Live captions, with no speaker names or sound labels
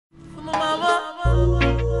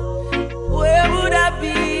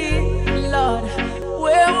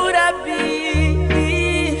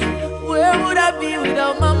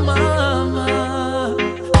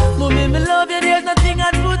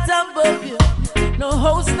No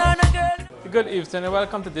host, nor no girl. Good evening and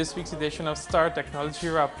welcome to this week's edition of Star Technology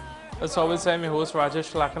Wrap. As always, I'm your host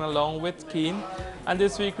Rajesh Lakan along with Keen, and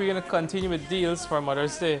this week we're going to continue with deals for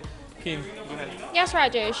Mother's Day. Keen, go ahead. Yes,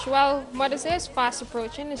 Rajesh. Well, Mother's Day is fast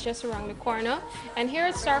approaching. It's just around the corner. And here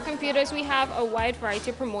at Star Computers, we have a wide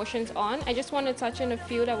variety of promotions on. I just want to touch on a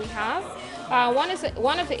few that we have.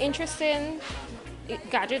 One of the interesting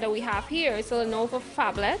gadget that we have here is a Lenovo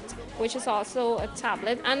Phablet, which is also a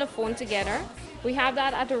tablet and a phone together. We have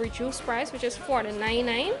that at a reduced price, which is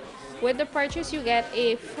 $49.99. With the purchase, you get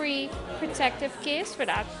a free protective case for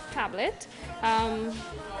that tablet.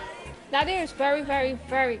 That is very, very,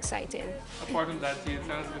 very exciting. Apart from that,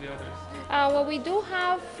 tell us about the others. Well, we do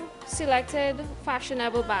have selected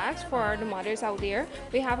fashionable bags for the mothers out there.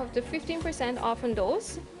 We have up to 15% off on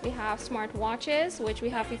those. We have smart watches, which we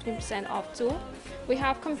have 15% off too. We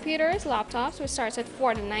have computers, laptops, which starts at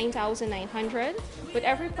 $49,900. With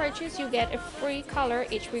every purchase, you get a free color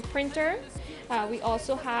HP printer. We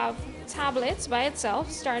also have tablets by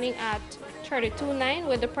itself, starting at $32.9.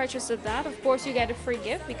 With the purchase of that, of course, you get a free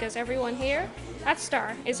gift because everyone here at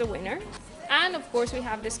Star is a winner. And of course, we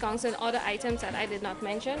have discounts on other items that I did not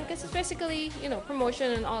mention because it's basically,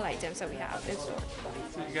 promotion on all items that we have in store.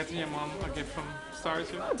 So you getting your mom a gift from Star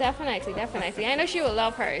too? Oh, definitely, definitely. I know she will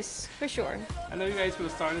love hers, for sure. I know you guys will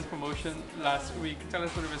start this promotion last week. Tell us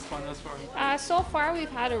what the response was for. So far,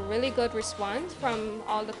 we've had a really good response from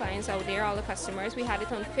all the clients out there, all the customers. We had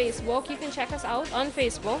it on Facebook. You can check us out on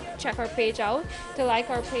Facebook. Check our page out. To like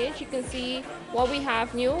our page, you can see what we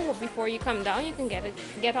have new. Before you come down, you can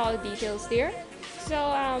get all the details there. So,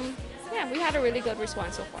 yeah, we had a really good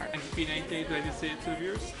response so far. And P90, do I just say it to the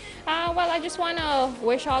viewers? Well, I just want to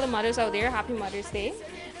wish all the mothers out there happy Mother's Day.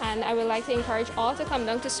 And I would like to encourage all to come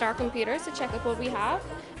down to Star Computers to check out what we have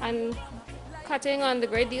and cutting on the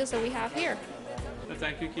great deals that we have here. So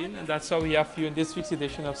thank you, Keen. And that's all we have for you in this week's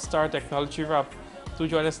edition of Star Technology Wrap. Do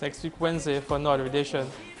join us next week, Wednesday, for another edition.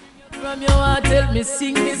 From your heart, tell me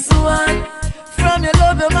sing this one. From your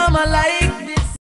love, your mama like this.